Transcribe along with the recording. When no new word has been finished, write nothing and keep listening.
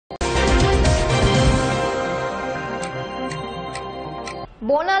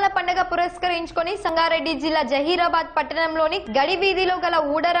బోనాల పండుగ పురస్కరించుకొని సంగారెడ్డి జిల్లా జహీరాబాద్ పట్టణంలోని గడి వీధిలో గల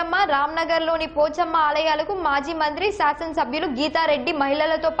ఊరడమ, రామ్నగర్ లోని పోచమ్మ ఆలయాలకు మాజీ మంత్రి శాసనసభ్యులు గీతారెడ్డి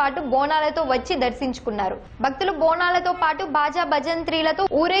మహిళలతో పాటు బోనాలతో వచ్చి దర్శించుకున్నారు. భక్తులు బోనాలతో పాటు బాజా భజంత్రీలతో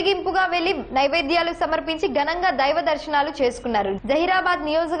ఊరేగింపుగా వెళ్లి నైవేద్యాలు సమర్పించి ఘనంగా దైవ దర్శనాలు చేసుకున్నారు. జహీరాబాద్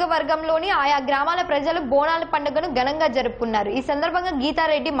నియోజకవర్గంలోని ఆయా గ్రామాల ప్రజలు బోనాల పండుగను ఘనంగా జరుపుకున్నారు. ఈ సందర్భంగా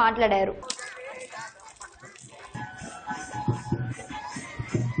గీతారెడ్డి మాట్లాడారు.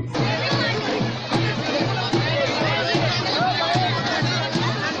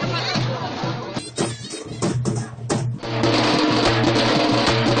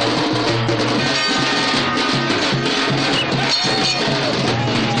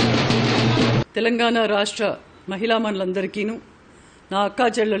 తెలంగాణ రాష్ట్ర మహిళా మనులందరికీను నా అక్కా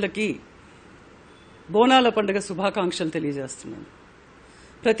చెల్లెళ్ళకి బోనాల పండుగ శుభాకాంక్షలు తెలియజేస్తున్నాను.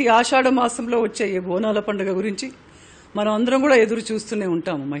 ప్రతి ఆషాఢ మాసంలో వచ్చే ఈ బోనాల పండుగ గురించి మనం అందరం కూడా ఎదురు చూస్తూనే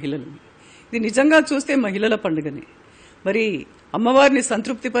ఉంటాము. మహిళలు ఇది నిజంగా చూస్తే మహిళల పండుగనే. మరి అమ్మవారిని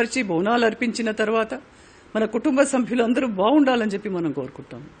సంతృప్తిపరిచి బోనాలు అర్పించిన తర్వాత మన కుటుంబ సభ్యులందరూ బాగుండాలని చెప్పి మనం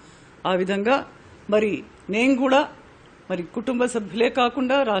కోరుకుంటాము. ఆ విధంగా మరి నేను కూడా మరి కుటుంబ సభ్యులే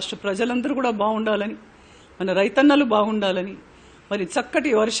కాకుండా రాష్ట్ర ప్రజలందరూ కూడా బాగుండాలని, మన రైతన్నలు బాగుండాలని, మరి చక్కటి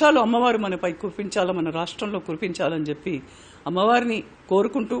వర్షాలు అమ్మవారు మనపై కురిపించాలని, మన రాష్ట్రంలో కురిపించాలని చెప్పి అమ్మవారిని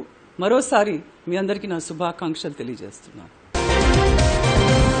కోరుకుంటూ మరోసారి మీ అందరికీ నా శుభాకాంక్షలు తెలియజేస్తున్నాను.